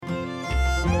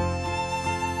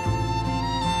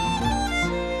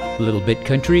A little bit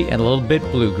country and a little bit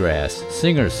bluegrass.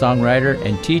 Singer, songwriter,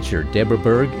 and teacher Deborah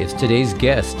Berg is today's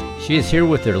guest. She is here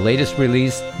with her latest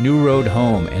release, New Road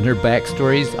Home, and her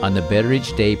backstories on the Better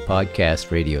Each Day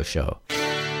podcast radio show.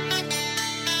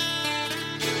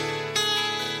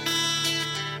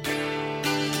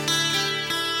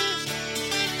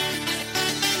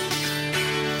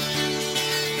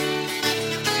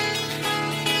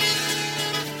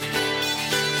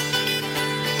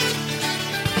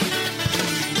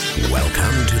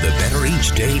 Welcome to the Better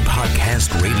Each Day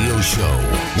podcast radio show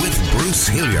with Bruce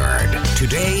Hilliard.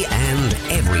 Today and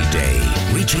every day,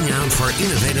 reaching out for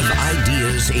innovative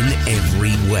ideas in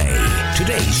every way.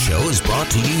 Today's show is brought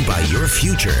to you by your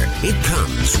future. It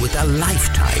comes with a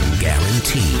lifetime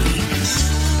guarantee.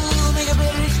 Ooh, make a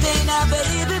better each day now,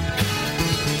 baby.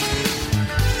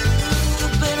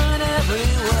 Ooh, better in every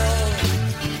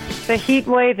way. The heat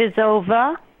wave is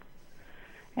over.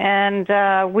 And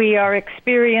we are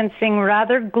experiencing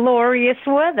rather glorious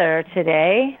weather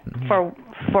today.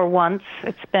 For once,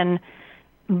 it's been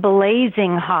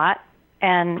blazing hot,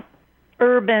 and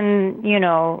urban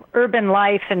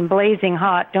life and blazing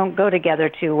hot don't go together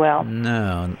too well.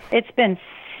 No. It's been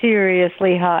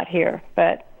seriously hot here,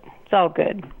 but it's all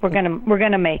good. We're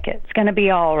gonna make it. It's gonna be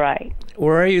all right.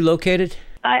 Where are you located?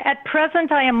 At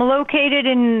present, I am located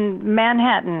in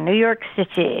Manhattan, New York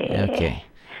City. Okay.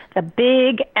 The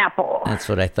Big Apple. That's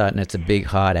what I thought, and it's a big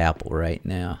hot apple right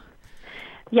now.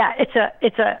 Yeah, it's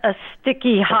a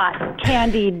sticky, hot,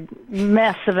 candied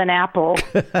mess of an apple.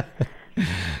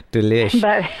 Delish.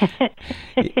 But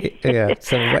Yeah.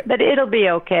 So but it'll be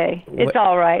okay. It's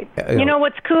all right. You know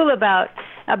what's cool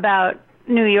about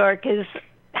New York is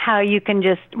how you can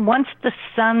just, once the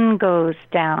sun goes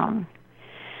down,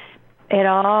 it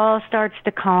all starts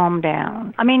to calm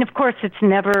down. I mean, of course, it's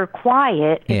never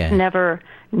quiet. It's never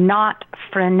not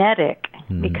frenetic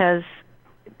because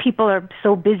people are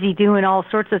so busy doing all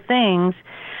sorts of things.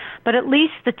 But at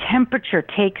least the temperature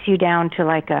takes you down to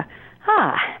like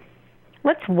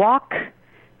let's walk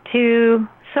to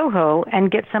Soho and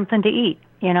get something to eat,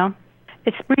 you know?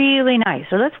 It's really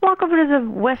nice. Or let's walk over to the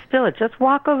West Village. Let's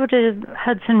walk over to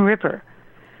Hudson River.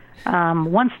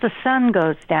 Once the sun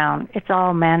goes down, it's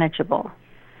all manageable.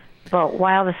 But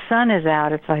while the sun is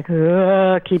out, it's like,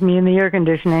 keep me in the air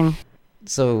conditioning.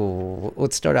 So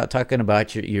let's start out talking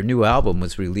about your new album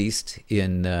was released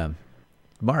in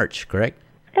March, correct?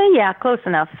 Yeah, close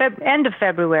enough. End of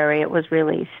February it was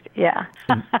released, yeah.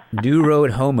 New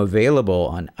Road Home available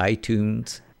on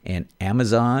iTunes and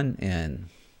Amazon and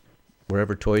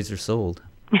wherever toys are sold.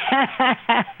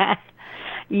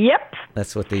 Yep.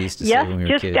 That's what they used to say when we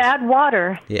were kids. Just add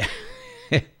water. Yeah.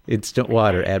 Instant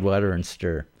water. Add water and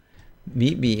stir.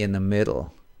 Meet Me in the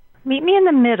Middle. Meet Me in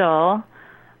the Middle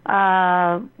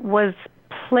was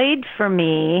played for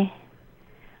me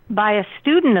by a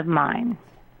student of mine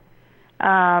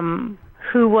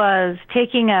who was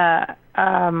taking a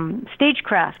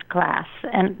stagecraft class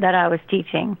that I was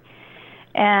teaching.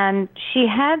 And she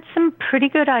had some pretty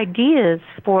good ideas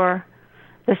for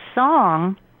the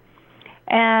song.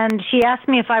 And she asked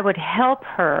me if I would help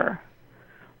her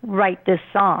write this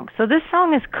song. So this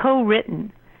song is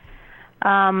co-written.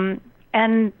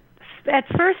 And at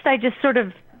first I just sort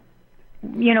of,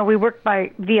 we worked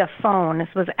via phone. This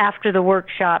was after the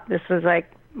workshop. This was like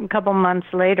a couple months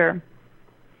later.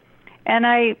 And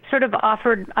I sort of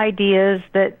offered ideas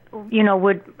that,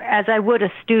 as I would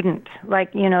a student,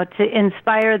 like, to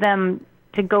inspire them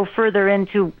to go further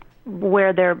into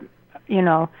where their,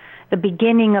 the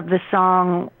beginning of the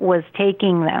song was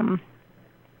taking them.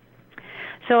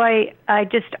 So I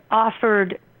just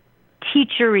offered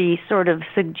teachery sort of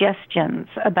suggestions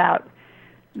about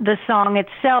the song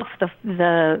itself,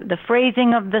 the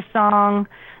phrasing of the song,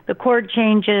 the chord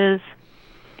changes.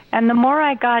 And the more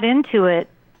I got into it,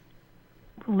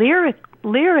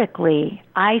 lyrically,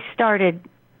 I started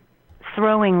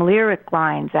throwing lyric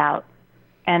lines out.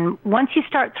 And once you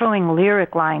start throwing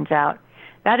lyric lines out,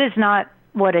 that is not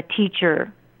what a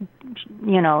teacher,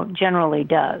 generally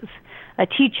does. A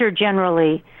teacher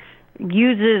generally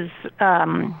uses,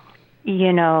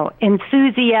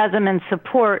 enthusiasm and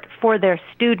support for their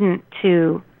student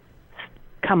to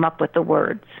come up with the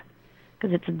words,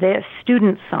 because it's their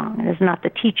student's song. It is not the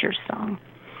teacher's song.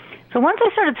 So once I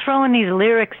started throwing these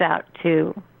lyrics out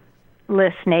to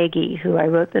Liz Nagy, who I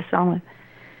wrote this song with,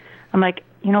 I'm like,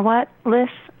 you know what, Liz?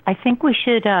 I think we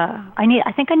should.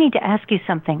 I think I need to ask you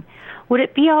something. Would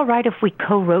it be all right if we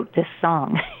co-wrote this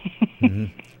song? Mm-hmm.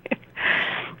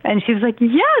 And she was like,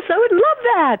 yes, I would love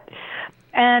that.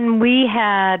 And we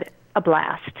had a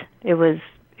blast. It was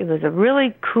a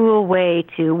really cool way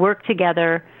to work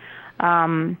together.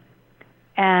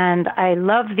 and I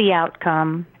love the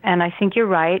outcome. And I think you're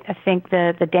right. I think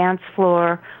the dance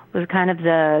floor was kind of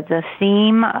the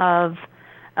theme of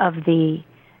the,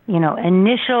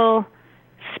 initial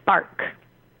spark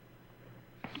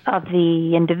of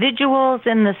the individuals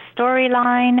in the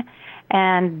storyline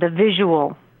and the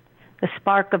visual, the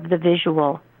spark of the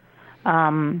visual.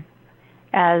 As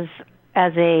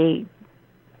a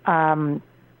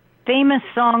famous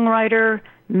songwriter,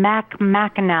 Mac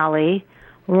McAnally,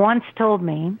 once told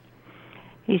me,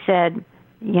 he said,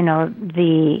 in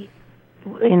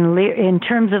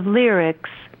terms of lyrics,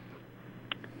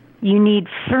 you need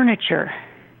furniture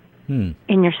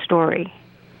in your story.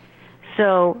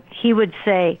 So he would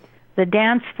say, the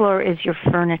dance floor is your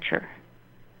furniture.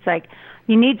 It's like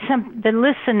the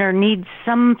listener needs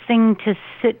something to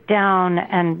sit down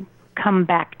and come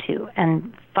back to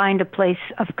and find a place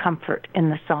of comfort in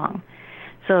the song.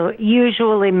 So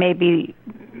usually maybe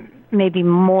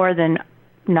more than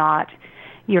not,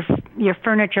 your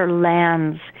furniture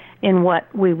lands in what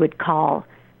we would call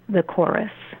the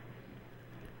chorus.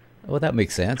 Well, that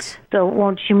makes sense. So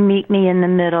won't you meet me in the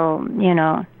middle,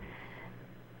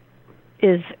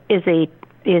 is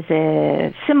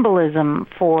a symbolism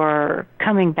for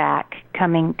coming back,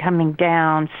 coming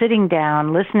down, sitting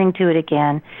down, listening to it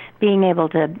again, being able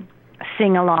to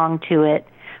sing along to it,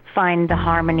 find the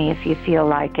harmony if you feel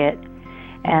like it.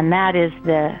 And that is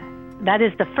the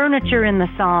furniture in the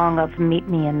song of Meet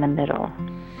Me in the Middle,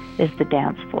 is the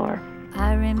dance floor.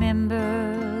 I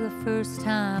remember the first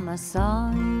time I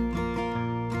saw you.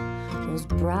 Those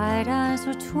bright eyes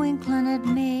were twinkling at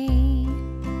me.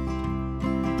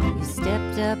 You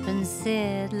stepped up and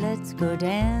said, let's go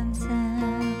dancing.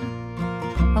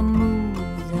 A move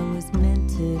that was meant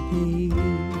to be.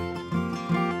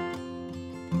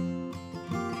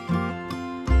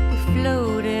 We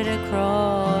floated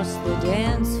across the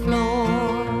dance floor.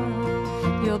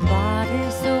 Your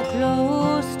body so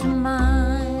close to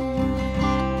mine.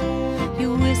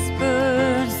 You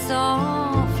whispered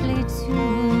softly to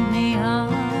me, how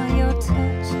your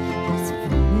touch is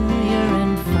familiar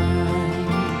and fine.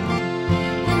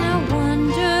 And I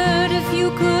wondered if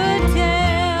you could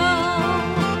tell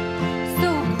so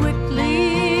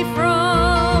quickly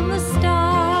from the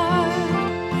start,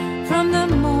 from the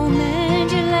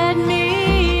moment you led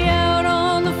me out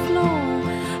on the floor,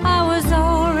 I was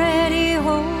already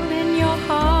holding your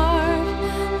heart.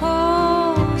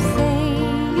 Oh, say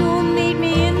you'll meet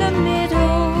me in the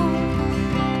middle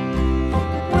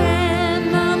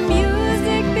when the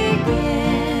music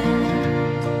begins.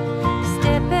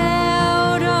 Step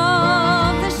out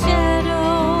of the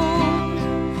shadows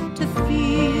to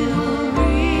feel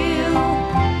real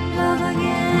love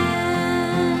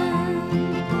again.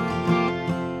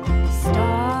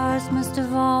 Stars must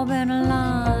have all been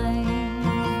aligned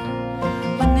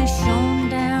when they shone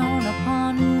down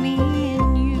upon me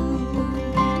and you.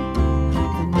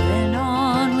 From then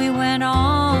on we went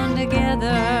on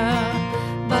together,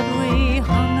 but we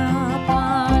hung up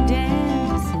our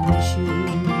dancing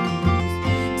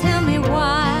shoes. Tell me,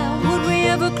 why would we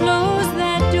ever close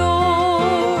that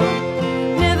door?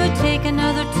 Never take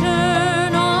another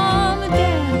turn on the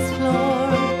dance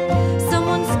floor.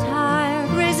 Someone's tired,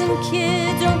 raising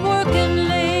kids or working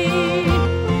late.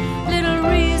 Little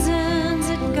reasons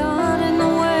that got in the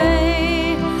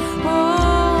way.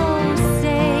 Oh,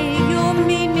 say you'll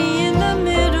meet me in the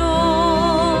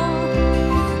middle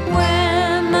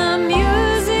when the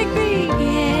music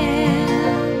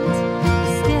begins.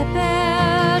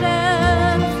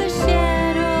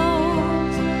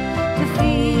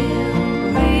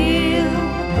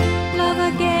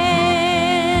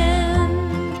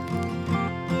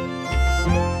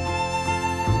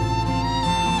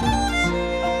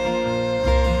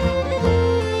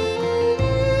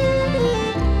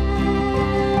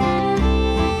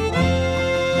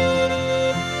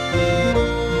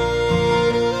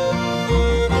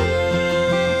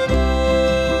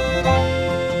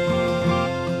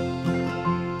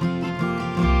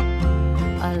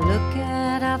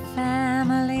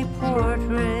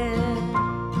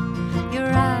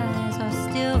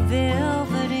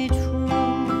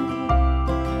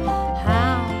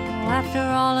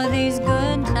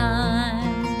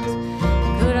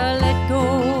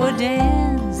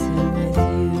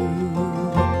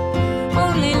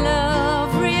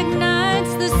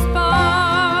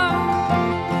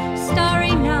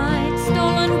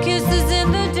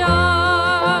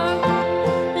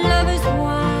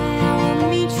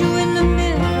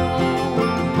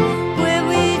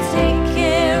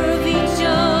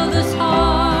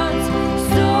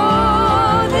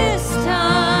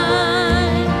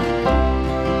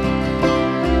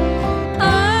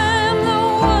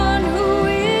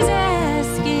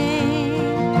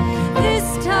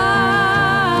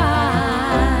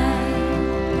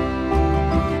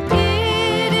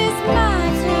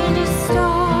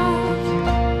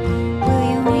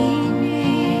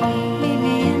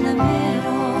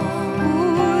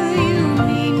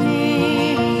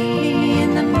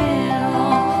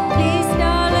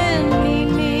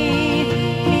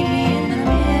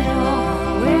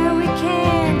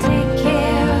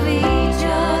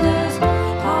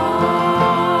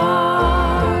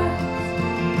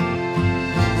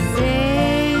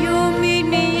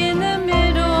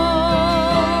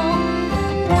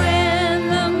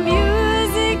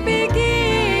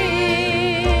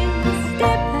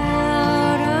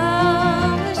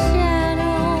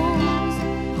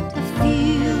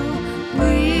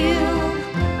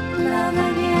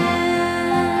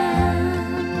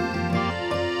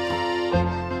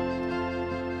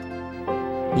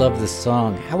 love this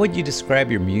song. How would you describe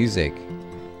your music?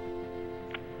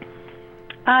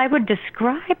 I would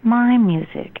describe my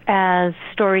music as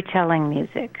storytelling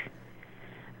music.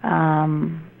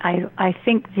 I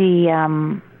think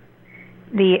the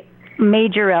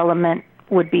major element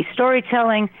would be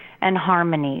storytelling and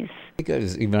harmonies.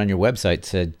 Because even on your website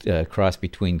said cross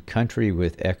between country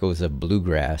with echoes of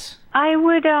bluegrass. I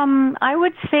would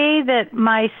say that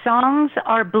my songs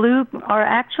are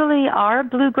bluegrass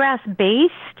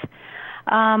based,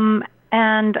 and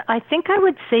I think I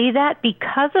would say that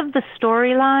because of the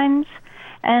storylines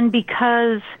and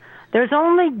because there's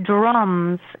only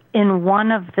drums in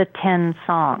one of the 10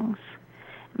 songs.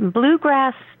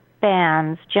 Bluegrass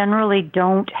bands generally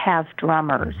don't have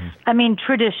drummers. Mm-hmm. I mean,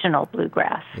 traditional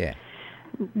bluegrass. Yeah.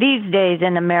 These days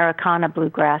in Americana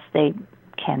bluegrass, they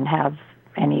can have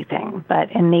anything, but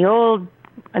in the old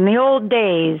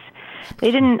days,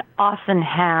 they didn't often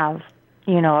have,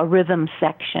 a rhythm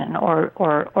section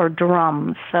or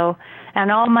drums. So,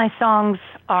 and all my songs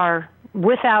are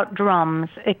without drums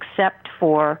except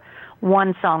for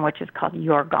one song, which is called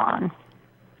 "You're Gone."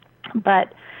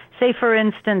 But say, for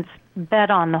instance,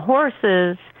 "Bet on the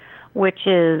Horses," which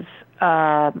is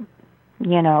a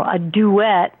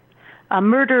duet. A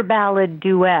murder ballad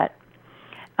duet.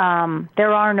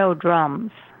 There are no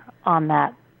drums on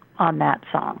that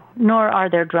song, nor are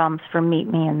there drums for "Meet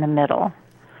Me in the Middle."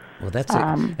 Well, that's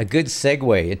a good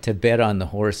segue into "Bet on the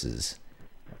Horses."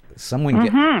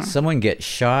 Someone gets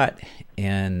shot,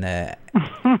 and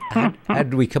how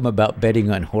did we come about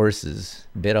betting on horses?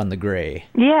 Bet on the gray.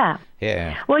 Yeah.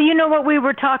 Yeah. Well, you know what we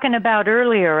were talking about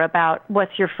earlier about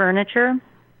what's your furniture?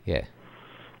 Yeah.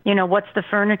 What's the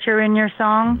furniture in your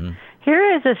song? Mm-hmm.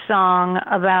 Here is a song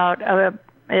about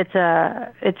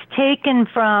it's taken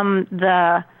from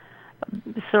the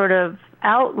sort of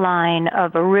outline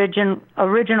of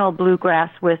original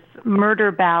bluegrass, with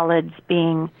murder ballads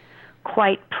being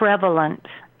quite prevalent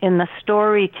in the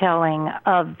storytelling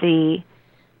of the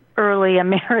early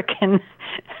American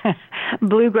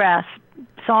bluegrass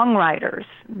songwriters.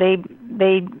 They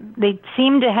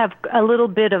seem to have a little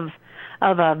bit of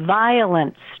a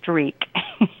violent streak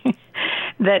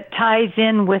that ties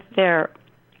in with their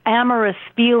amorous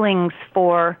feelings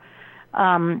for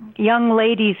young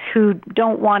ladies who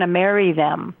don't want to marry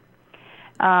them.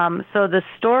 So the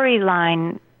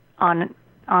storyline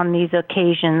on these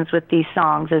occasions with these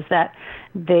songs is that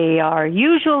they are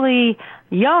usually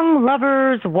young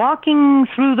lovers walking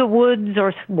through the woods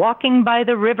or walking by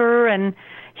the river, and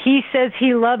he says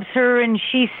he loves her and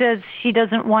she says she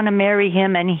doesn't want to marry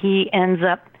him, and he ends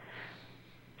up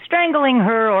strangling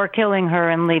her or killing her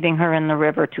and leaving her in the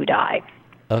river to die.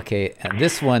 Okay, and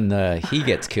this one, he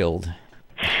gets killed.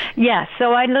 Yeah,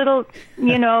 so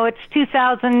it's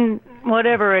 2000,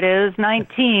 whatever it is,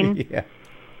 19. Yeah.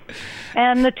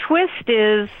 And the twist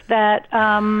is that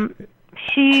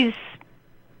she's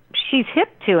hip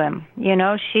to him.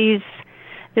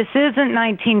 This isn't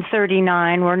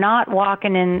 1939. We're not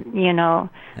walking in,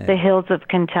 the hills of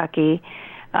Kentucky.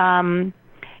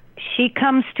 She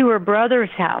comes to her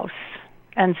brother's house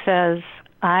and says,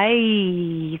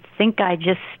 I think I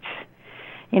just,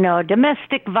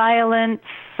 domestic violence,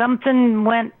 something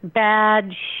went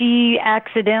bad. She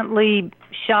accidentally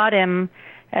shot him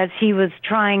as he was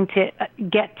trying to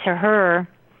get to her,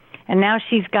 and now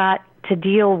she's got to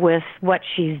deal with what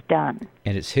she's done.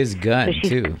 And it's his gun,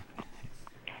 too.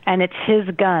 And it's his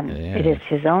gun. Yeah. It is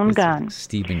his own gun.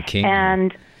 Stephen King.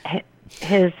 And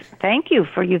thank you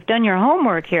you've done your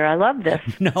homework here. I love this.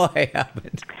 No, I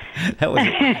haven't. That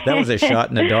was a shot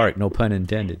in the dark, no pun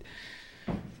intended.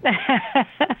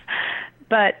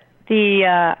 But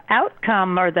the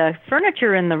outcome, or the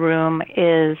furniture in the room,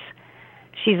 is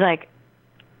she's like,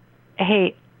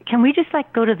 hey, can we just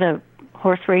go to the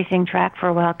horse racing track for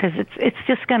a while? Because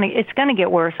it's gonna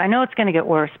get worse. I know it's gonna get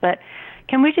worse, but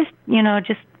can we just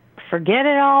forget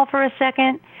it all for a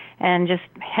second and just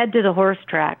head to the horse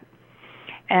track?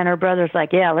 And her brother's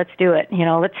like, yeah, let's do it.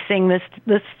 Let's sing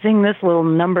this little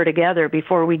number together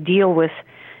before we deal with,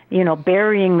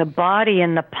 burying the body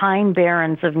in the pine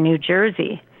barrens of New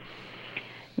Jersey.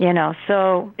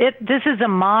 So this is a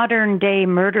modern day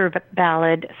murder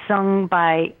ballad sung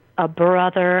by a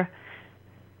brother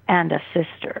and a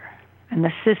sister. And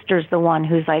the sister's the one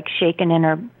who's shaking in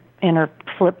her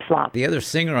flip-flop. The other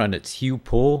singer on it's Hugh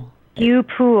Poole. Hugh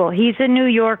Poole. He's a New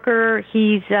Yorker.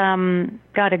 He's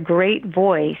got a great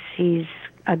voice. He's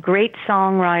a great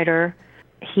songwriter.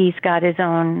 He's got his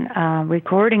own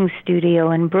recording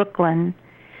studio in Brooklyn,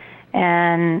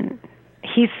 and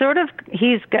he's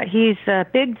a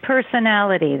big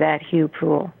personality, that Hugh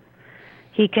Poole.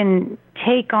 He can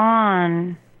take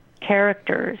on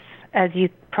characters as you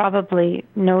probably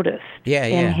noticed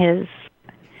in his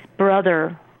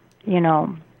brother,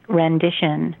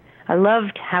 rendition. I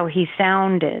loved how he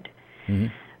sounded.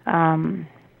 Mm-hmm.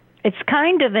 It's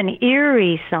kind of an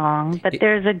eerie song, but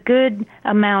there's a good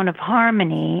amount of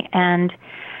harmony, and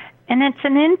it's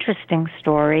an interesting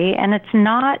story, and it's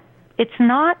not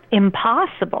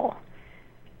impossible.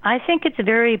 I think it's a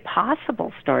very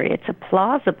possible story. It's a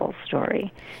plausible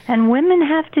story, and women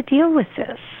have to deal with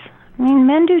this. I mean,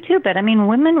 men do too, but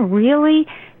women really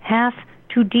have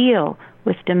to deal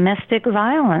with domestic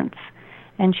violence,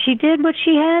 and she did what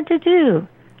she had to do.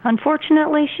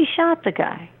 Unfortunately, she shot the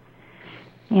guy.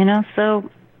 So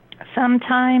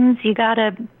sometimes you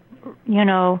gotta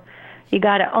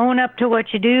own up to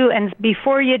what you do, and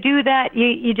before you do that,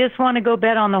 you just want to go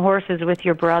bet on the horses with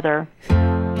your brother.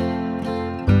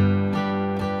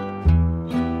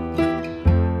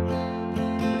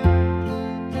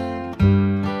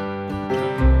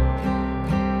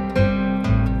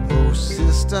 Oh,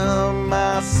 sister,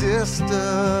 my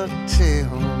sister,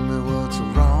 tell me what's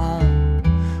wrong.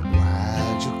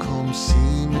 Why'd you come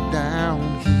see me down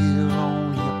here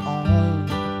on your own?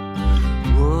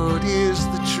 What is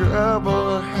the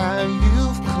trouble, how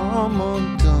you've come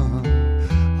undone?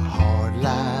 A hard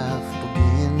life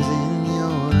begins in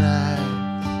your eyes.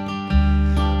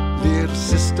 Little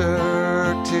sister,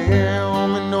 tell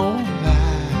me no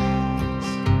lies.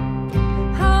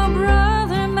 Oh,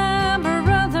 brother, my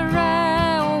brother, I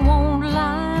won't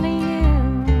lie to you.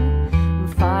 I'm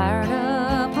fired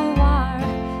up and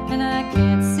wired, and I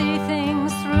can't see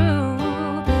things through.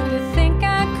 You think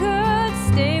I could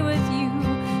stay with you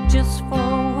just for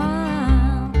a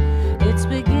while? It's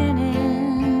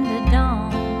beginning to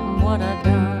dawn what I've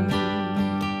done.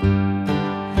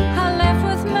 I left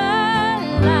with my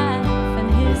life and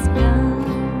his gun.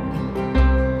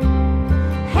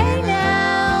 Hey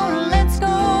now, let's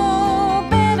go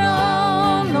bet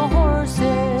on the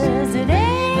horses. It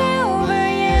ain't over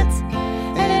yet,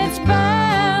 and it's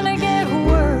bound to get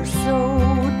worse. So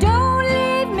don't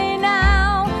leave me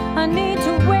now. I need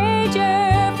to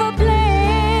wager for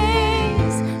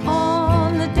place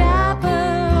on the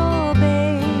Dapple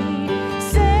Bay.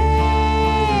 Safe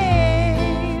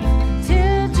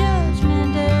till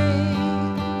Judgment Day.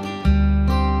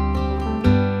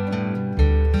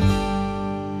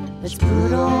 Let's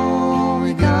put all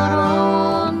we got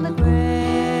on the grave.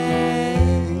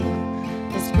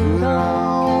 Let's put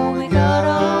all we got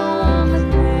on the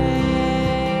grave.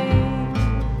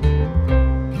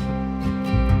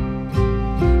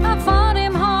 I fought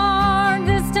him hard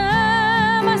this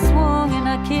time. I swung and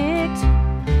I kicked.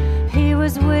 He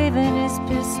was waving his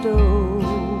pistol,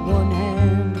 one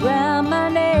hand round my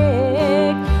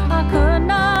neck. I could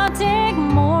not take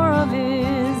more of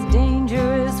his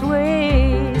dangerous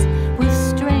ways, with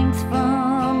strength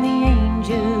from the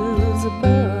angels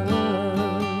above.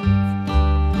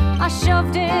 I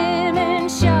shoved him and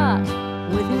shot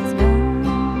with his gun.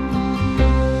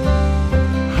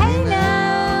 Hey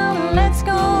now, let's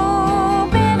go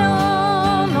bet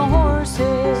on the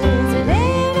horses. It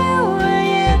ain't over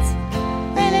yet,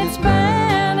 and it's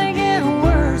bound to get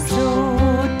worse. So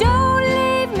don't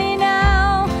leave me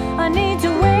now. I need to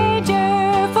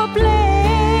wager for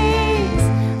place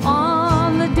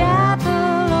on the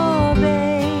Dapple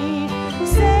Bay.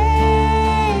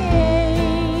 Safe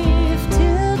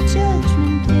till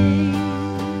Judgment Day.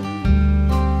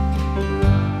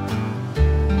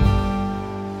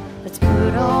 Let's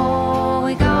put all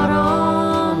we got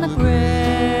on the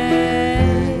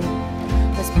grave.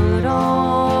 Let's put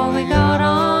all we got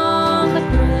on the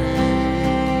grave.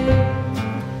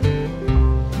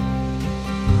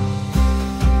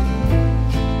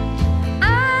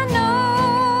 I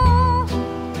know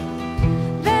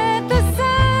that the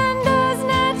sun does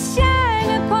not shine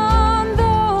upon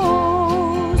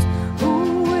those who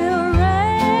will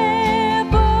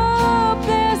wrap up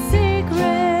their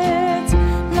secrets,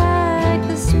 like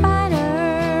the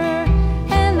spider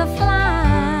and the fly.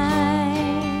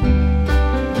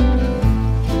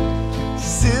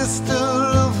 Sister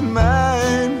of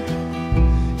mine,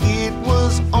 it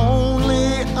was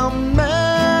only a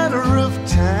matter of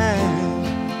time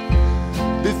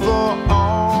before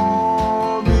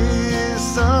all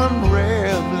this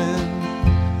unraveling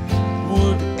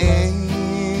would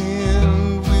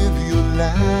end with your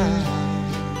life.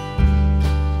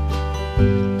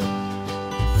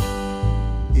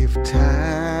 If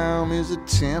time is a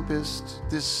tempest,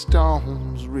 this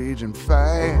storm's raging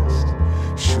fast.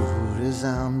 Sure as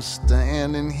I'm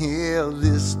standing here,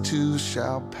 this too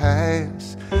shall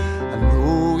pass. I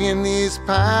know in these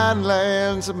pine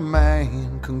lands a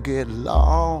man can get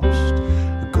lost,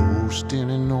 a ghost in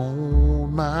an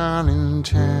old mining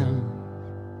town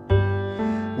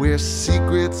where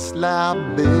secrets lie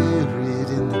buried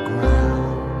in the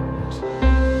ground.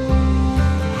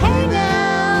 Hey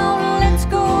now, let's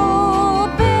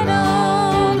go bet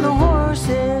on the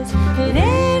horses. It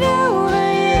ain't over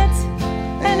yet,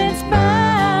 and it's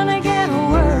bound to get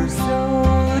worse.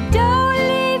 So don't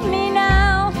leave me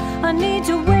now. I need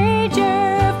to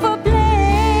wager for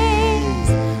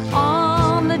Blaze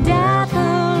on the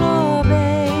Dathel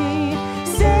Bay.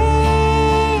 Safe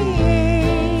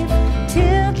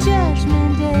till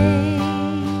Judgment Day.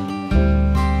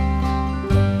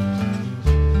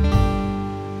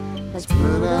 Let's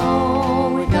put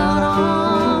all we got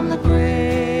on the grave.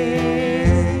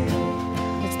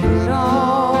 Let's put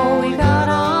all we got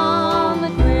on the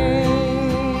grave.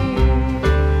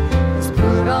 Let's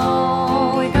put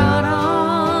all we got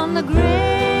on the grave.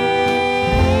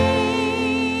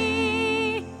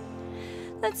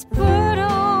 Let's put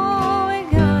all we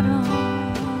got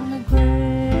on the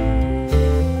grave.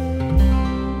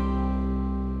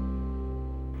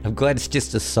 I'm glad it's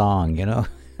just a song, you know?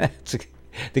 That's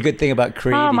the good thing about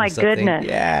creating Oh my something. goodness.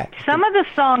 Yeah. Some of the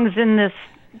songs in this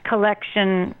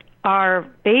collection are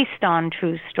based on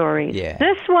true stories. Yeah.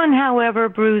 This one, however,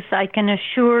 Bruce, I can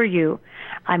assure you,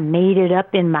 I made it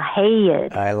up in my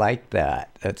head. I like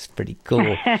that. That's pretty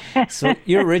cool. So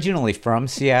you're originally from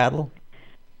Seattle?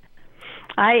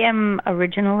 I am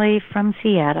originally from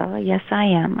Seattle. Yes, I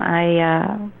am.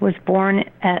 I was born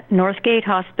at Northgate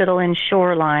Hospital in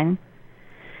Shoreline,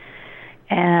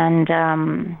 and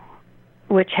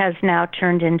which has now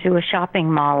turned into a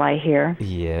shopping mall, I hear.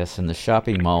 Yes, and the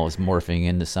shopping mall is morphing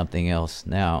into something else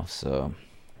now, so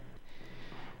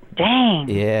Dang.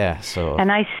 yeah, so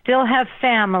And I still have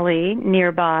family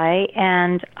nearby,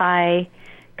 and I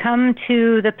come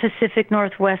to the Pacific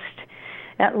Northwest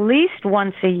at least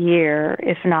once a year,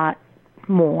 if not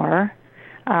more.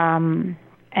 And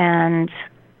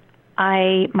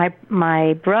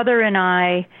my brother and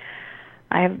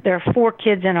there are 4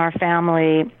 kids in our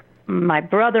family. My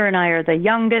brother and I are the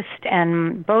youngest,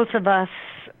 and both of us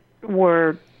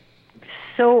were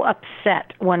so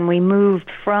upset when we moved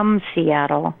from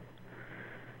Seattle.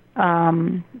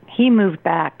 He moved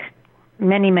back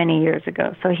many, many years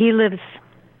ago. So he lives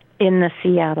in the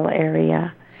Seattle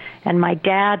area, and my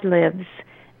dad lives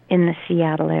in the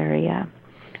Seattle area.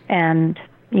 And,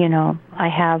 you know, I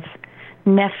have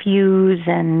nephews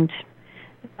and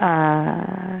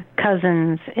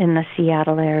cousins in the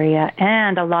Seattle area,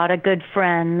 and a lot of good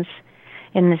friends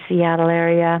in the Seattle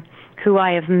area who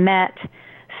I have met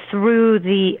through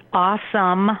the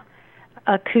awesome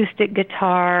acoustic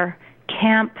guitar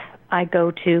camp I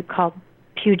go to called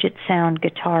Puget Sound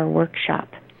Guitar Workshop.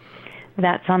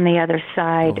 That's on the other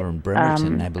side over in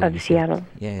Bremerton, I believe. of Seattle.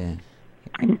 Yeah.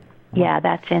 Yeah,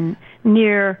 that's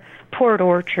near Port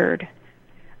Orchard,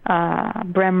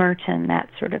 Bremerton, that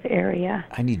sort of area.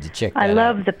 I need to check that I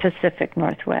love out. the Pacific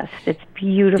Northwest. It's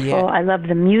beautiful. Yeah. I love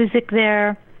the music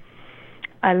there.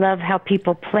 I love how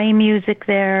people play music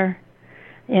there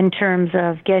in terms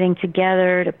of getting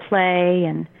together to play,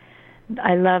 and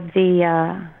I love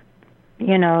the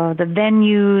the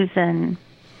venues and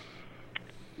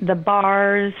the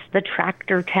bars, the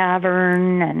Tractor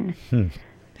Tavern, and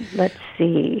let's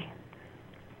see,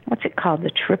 what's it called?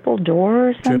 The Triple Door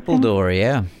or something? Triple Door,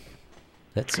 yeah.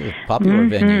 That's a popular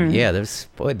venue. Yeah, there's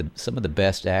some of the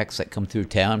best acts that come through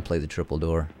town play the Triple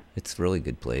Door. It's a really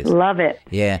good place. Love it.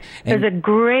 Yeah. There's a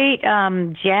great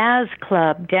jazz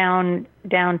club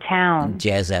downtown.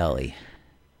 Jazz Alley.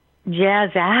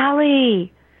 Jazz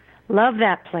Alley. Love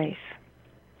that place.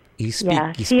 You speak.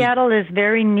 Yeah, Seattle is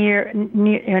very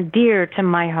dear to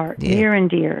my heart. Yeah. Near and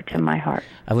dear to my heart.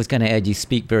 I was going to add, you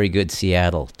speak very good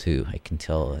Seattle, too. I can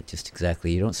tell just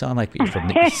exactly. You don't sound like you're from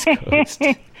the East Coast.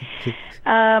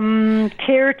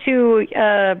 Care to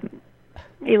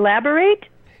elaborate?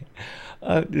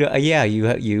 Yeah,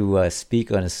 you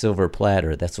speak on a silver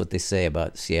platter. That's what they say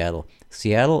about Seattle.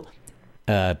 Seattle,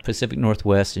 Pacific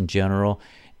Northwest in general,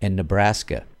 and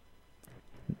Nebraska.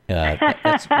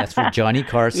 That's where Johnny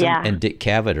Carson and Dick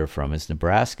Cavett are from, is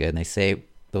Nebraska. And they say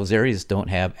those areas don't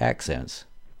have accents.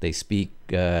 They speak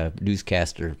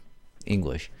newscaster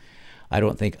English. I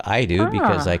don't think I do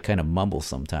because I kind of mumble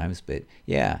sometimes. But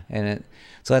yeah,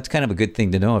 so that's kind of a good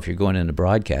thing to know if you're going into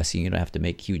broadcasting. You don't have to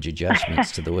make huge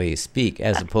adjustments to the way you speak,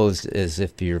 as opposed as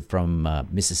if you're from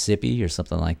Mississippi or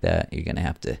something like that. You're going to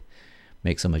have to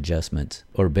make some adjustments,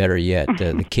 or better yet,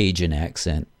 the Cajun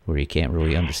accent, where you can't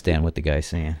really understand what the guy's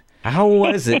saying. How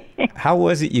was it? How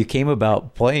was it you came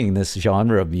about playing this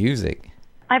genre of music?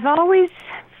 I've always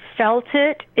felt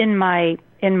it in my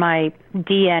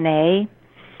DNA.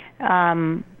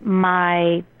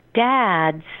 My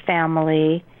dad's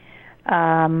family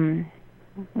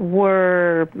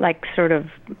were like sort of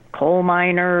coal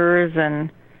miners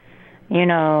and, you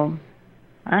know,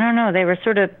 I don't know, they were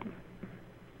sort of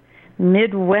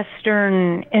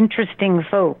Midwestern interesting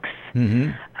folks.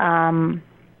 Mm-hmm.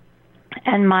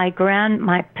 And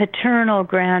my paternal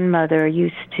grandmother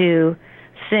used to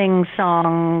sing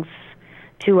songs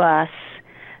to us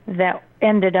that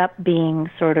ended up being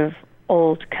sort of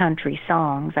old country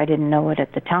songs. I didn't know it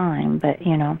at the time, but,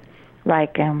 you know,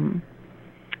 like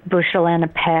Bushel and a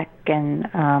Peck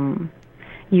and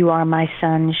You Are My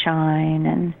Sunshine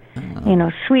and, you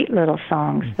know, sweet little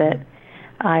songs that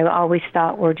I always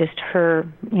thought were just her,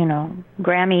 you know,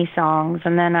 Grammy songs.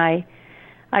 And then I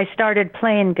started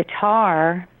playing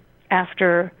guitar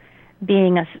after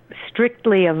being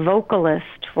strictly a vocalist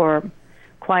for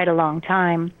quite a long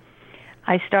time.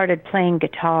 I started playing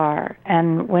guitar,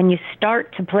 and when you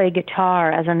start to play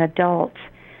guitar as an adult,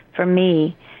 for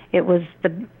me, it was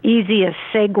the easiest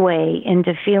segue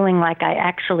into feeling like I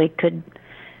actually could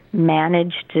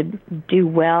manage to do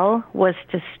well, was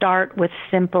to start with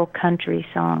simple country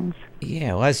songs.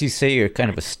 Yeah, well, as you say, you're kind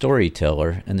of a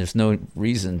storyteller, and there's no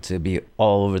reason to be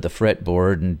all over the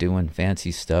fretboard and doing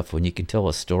fancy stuff when you can tell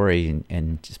a story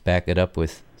and just back it up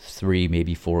with 3,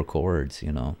 maybe 4 chords,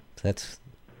 you know. That's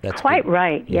quite good.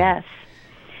 Right, yeah. Yes.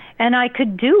 And I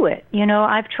could do it. You know,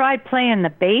 I've tried playing the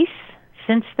bass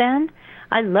since then.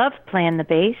 I love playing the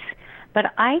bass,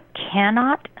 but I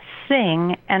cannot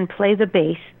sing and play the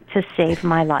bass to save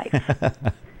my life.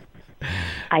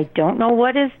 I don't know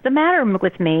what is the matter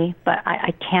with me, but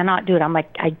I cannot do it. I'm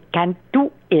like, I can't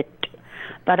do it,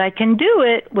 but I can do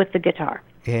it with the guitar.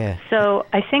 Yeah. So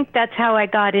I think that's how I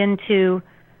got into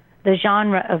the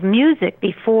genre of music.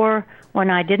 Before, when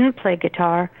I didn't play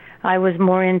guitar, I was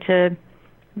more into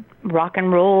rock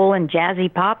and roll and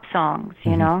jazzy pop songs,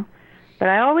 you know. But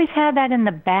I always had that in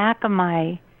the back of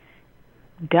my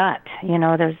gut, you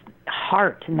know, there's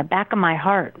heart. In the back of my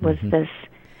heart was this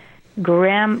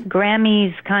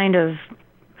Grammys kind of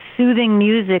soothing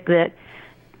music that,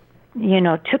 you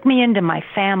know, took me into my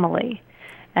family.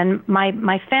 And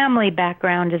my family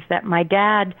background is that my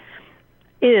dad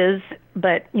is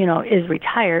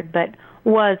retired, but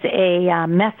was a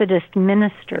Methodist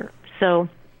minister. So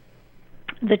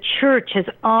the church has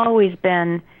always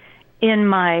been in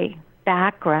my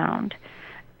background,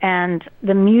 and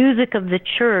the music of the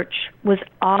church was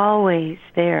always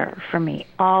there for me,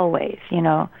 always, you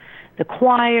know, the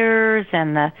choirs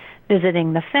and the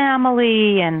visiting the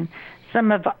family, and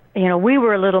some of, you know, we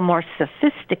were a little more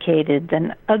sophisticated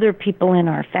than other people in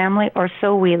our family, or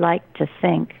so we like to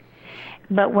think.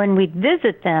 But when we'd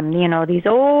visit them, you know, these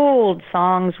old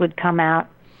songs would come out.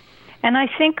 And I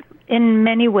think in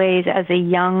many ways, as a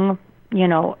young, you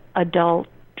know, adult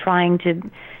trying to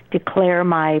declare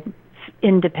my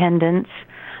independence,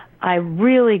 I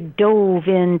really dove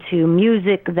into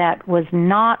music that was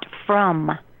not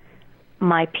from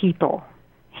my people.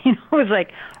 You know, it was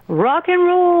like rock and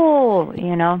roll,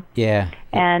 you know. Yeah.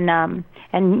 And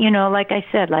you know, like I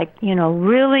said, like, you know,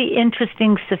 really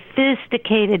interesting,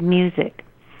 sophisticated music.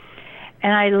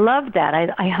 And I loved that.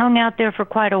 I hung out there for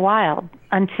quite a while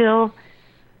until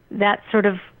that sort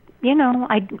of, you know,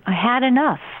 I had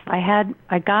enough.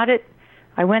 I got it.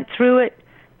 I went through it,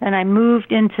 and I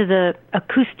moved into the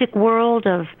acoustic world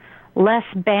of less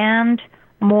band,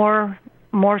 more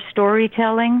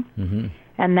storytelling. Mm-hmm.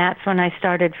 And that's when I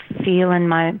started feeling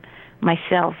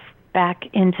myself back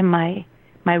into my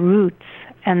roots.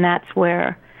 And that's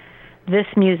where this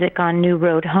music on New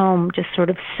Road Home just sort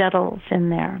of settles in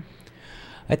there.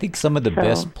 I think some of the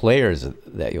best players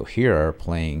that you'll hear are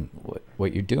playing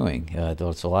what you're doing.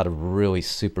 There's a lot of really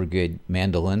super good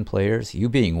mandolin players. You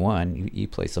being one, you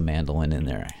play some mandolin in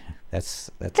there.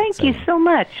 That's Thank exciting. you so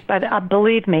much. But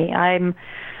believe me, I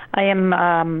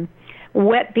am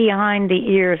wet behind the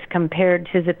ears compared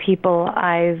to the people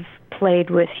I've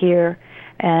played with here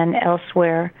and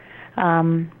elsewhere.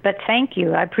 But thank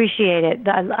you. I appreciate it.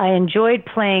 I enjoyed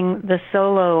playing the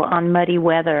solo on Muddy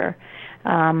Weather.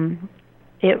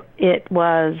 It's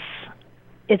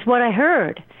what I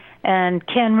heard. And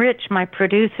Ken Rich, my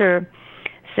producer,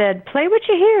 said, play what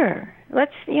you hear.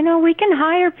 Let's, you know, we can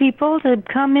hire people to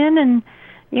come in and,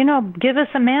 you know, give us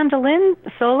a mandolin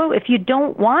solo if you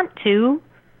don't want to,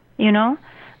 you know,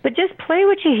 but just play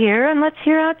what you hear and let's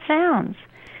hear how it sounds.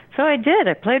 So I did.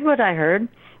 I played what I heard.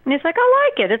 And he's like, I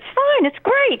like it. It's fine. It's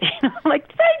great. You know, I'm like,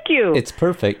 thank you. It's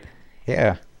perfect.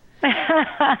 Yeah.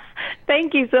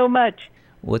 Thank you so much.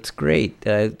 What's great,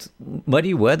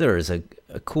 Muddy Weather is a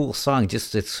cool song.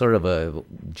 Just it's sort of a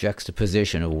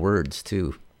juxtaposition of words,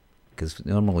 too. because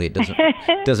normally it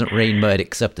doesn't rain mud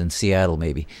except in Seattle,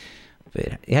 maybe.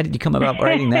 But how did you come about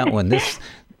writing that one?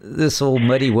 This old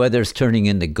muddy weather's turning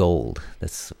into gold.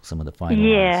 That's some of the final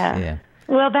lines. Yeah.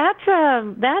 Well, that's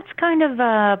kind of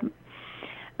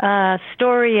a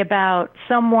story about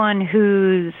someone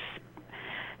who's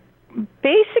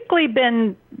basically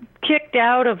been kicked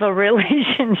out of a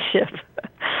relationship,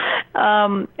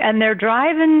 and they're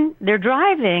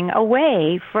driving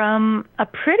away from a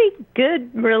pretty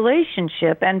good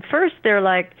relationship. And first they're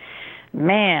like,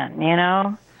 man,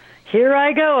 here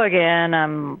I go again.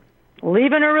 I'm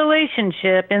leaving a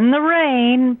relationship in the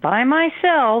rain by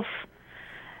myself.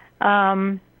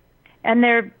 And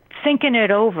they're thinking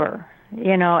it over,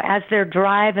 as they're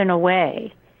driving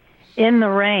away in the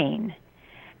rain.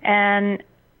 And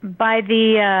by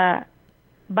the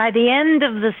end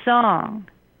of the song,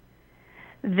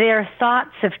 their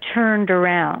thoughts have turned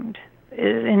around.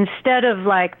 Instead of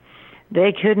like,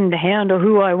 they couldn't handle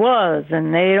who I was,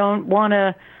 and they don't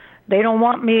want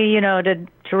me,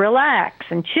 to relax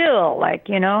and chill,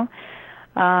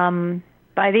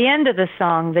 by the end of the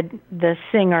song, the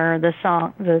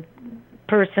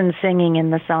person singing in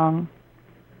the song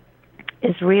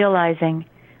is realizing,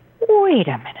 wait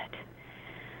a minute.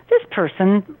 This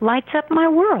person lights up my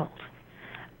world.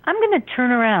 I'm going to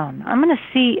turn around. I'm going to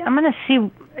see,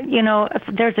 if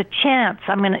there's a chance,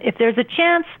 if there's a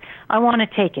chance, I want to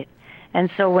take it. And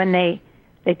so when they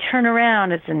turn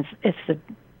around, it's the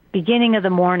beginning of the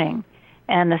morning,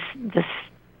 and the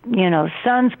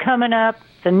sun's coming up,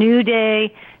 the new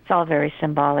day. It's all very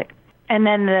symbolic. And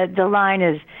then the line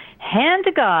is, hand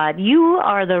to God, you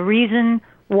are the reason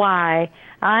why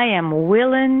I am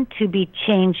willing to be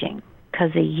changing.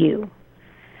 Because of you.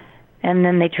 And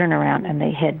then they turn around and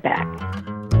they head back.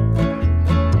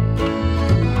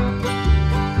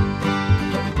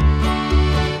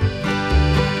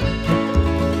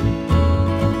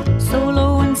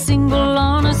 Solo and single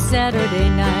on a Saturday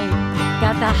night,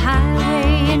 got the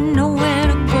highway and nowhere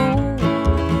to go.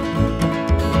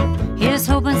 Here's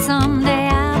hoping someday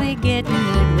I'll be getting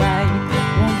it right.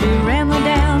 Won't be rambling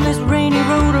down this rainy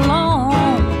road alone.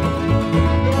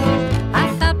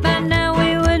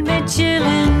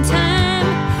 Chilling time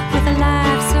with a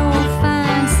life so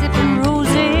fine, sipping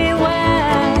rosé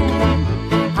wine.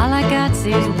 All I got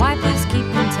is wipers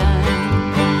keeping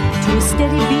time to a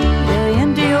steady beat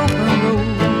in the open road.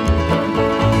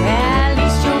 At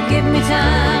least you'll give me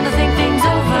time to think things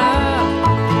over.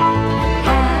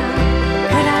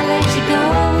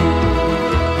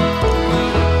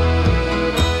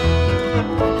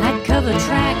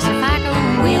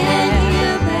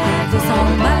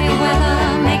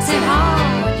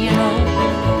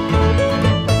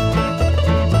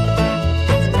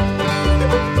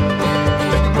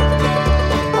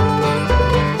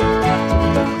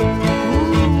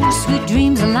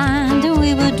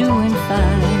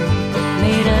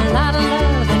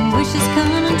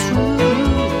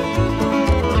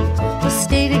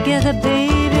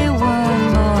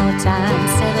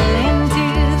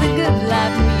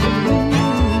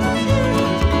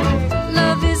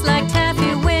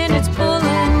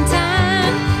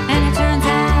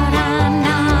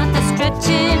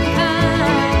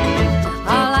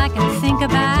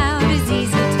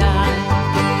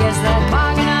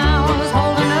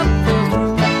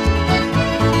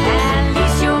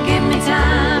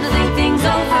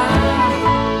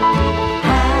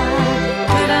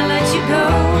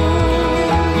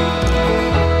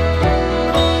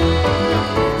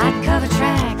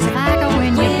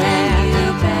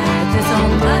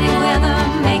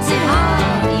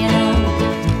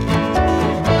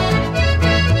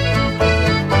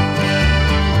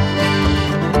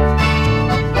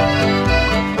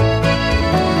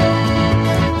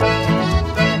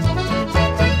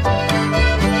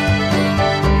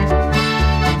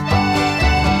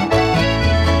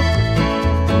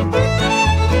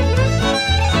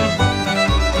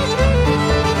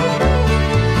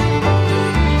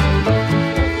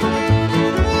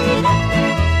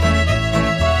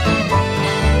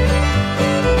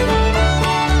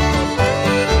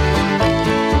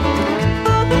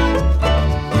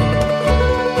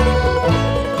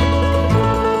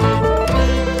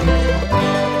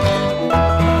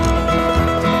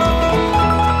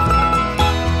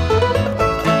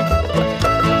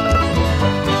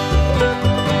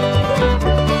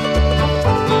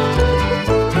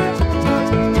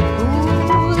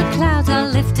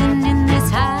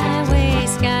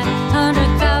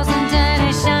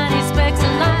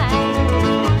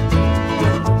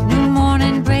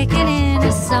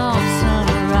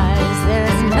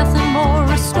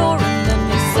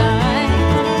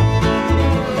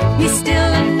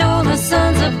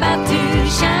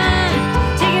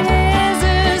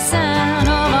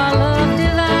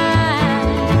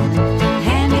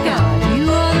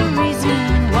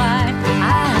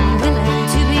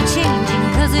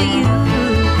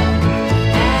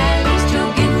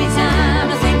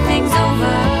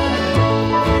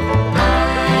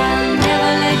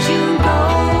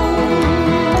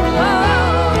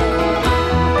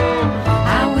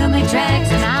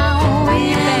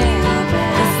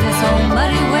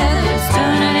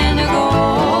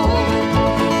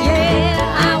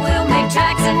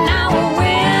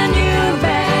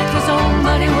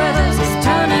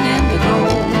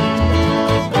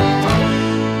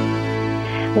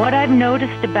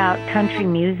 noticed about country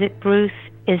music, Bruce,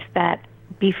 is that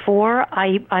before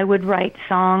I would write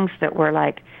songs that were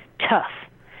like tough.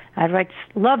 I'd write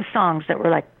love songs that were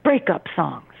like breakup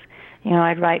songs.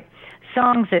 I'd write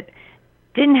songs that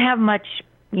didn't have much,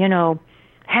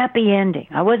 happy ending.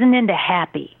 I wasn't into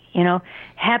happy.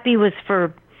 Happy was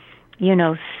for,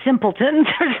 simpletons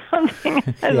or something.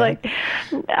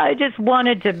 I just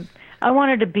wanted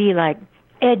to be like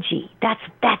edgy. That's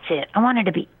it. I wanted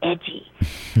to be edgy.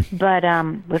 But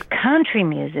with country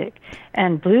music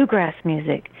and bluegrass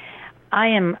music, I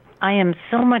am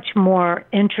so much more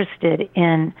interested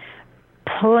in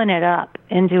pulling it up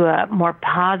into a more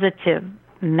positive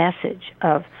message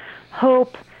of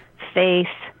hope, faith,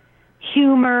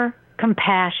 humor,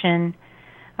 compassion.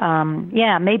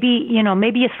 Maybe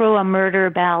you throw a murder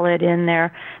ballad in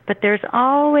there, but there's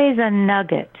always a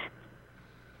nugget.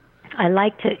 I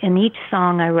like to, in each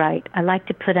song I write, I like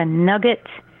to put a nugget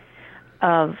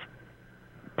of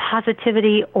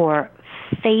positivity or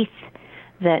faith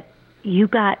that you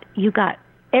got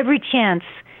every chance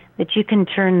that you can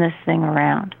turn this thing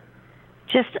around.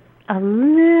 Just a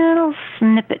little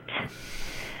snippet,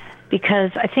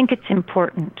 because I think it's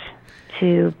important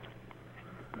to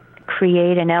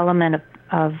create an element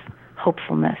of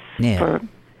hopefulness for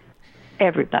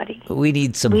everybody. We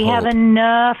need some We hope. have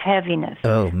enough heaviness.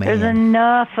 Oh, man. There's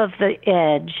enough of the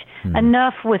edge.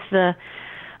 Enough with the,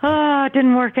 it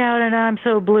didn't work out and I'm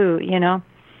so blue,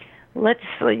 Let's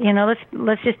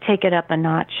just take it up a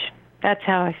notch. That's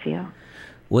how I feel.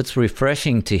 What's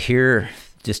refreshing to hear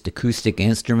just acoustic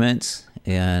instruments,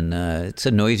 and it's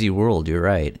a noisy world, you're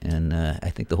right. And I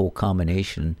think the whole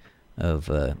combination of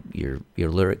your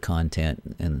lyric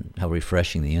content and how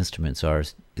refreshing the instruments are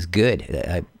is good.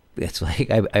 It's like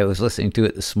I was listening to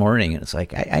it this morning, and it's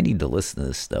like I need to listen to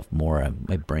this stuff more.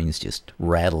 My brain's just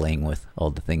rattling with all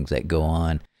the things that go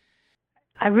on.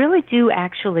 I really do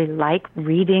actually like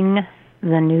reading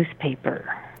the newspaper.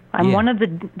 I'm one of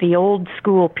the old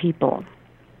school people.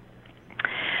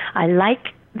 I like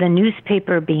the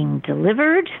newspaper being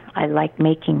delivered. I like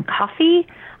making coffee.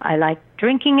 I like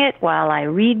drinking it while I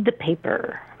read the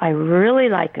paper. I really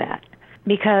like that,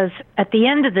 because at the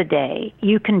end of the day,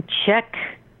 you can check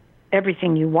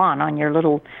everything you want on your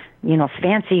little,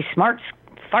 fancy smart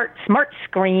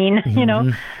screen,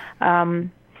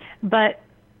 but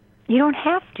you don't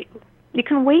have to. You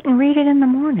can wait and read it in the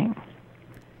morning.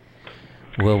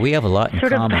 Well, we have a lot in common.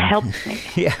 Sort of helps me.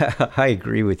 Yeah, I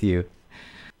agree with you.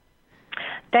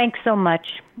 Thanks so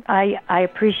much. I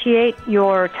appreciate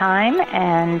your time,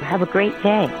 and have a great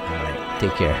day. All right,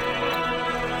 take care.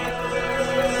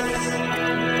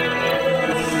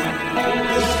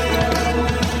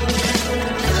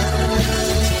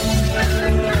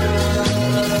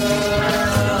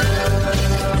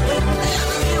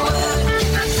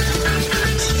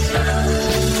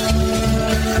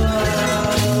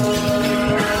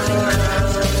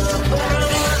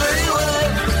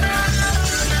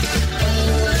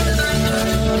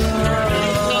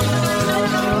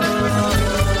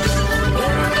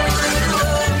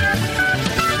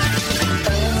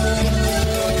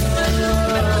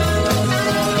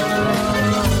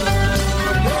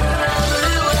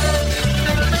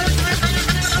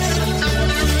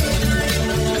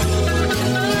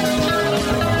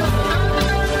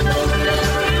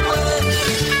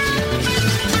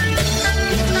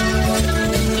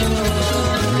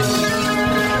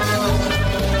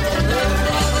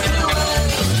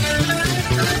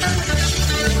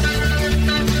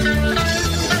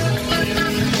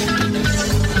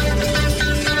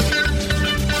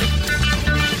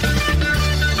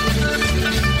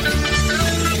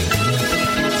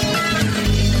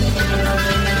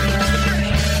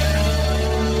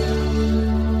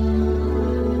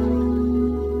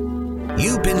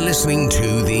 Listening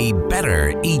to the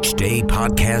Better Each Day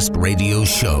podcast radio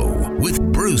show with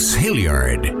Bruce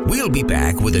Hilliard. We'll be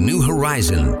back with a new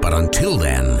horizon, but until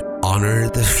then, honor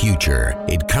the future.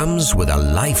 It comes with a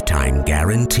lifetime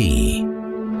guarantee.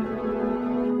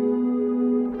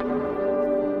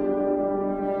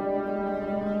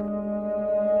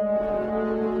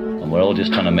 And we're all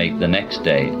just trying to make the next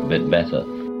day a bit better.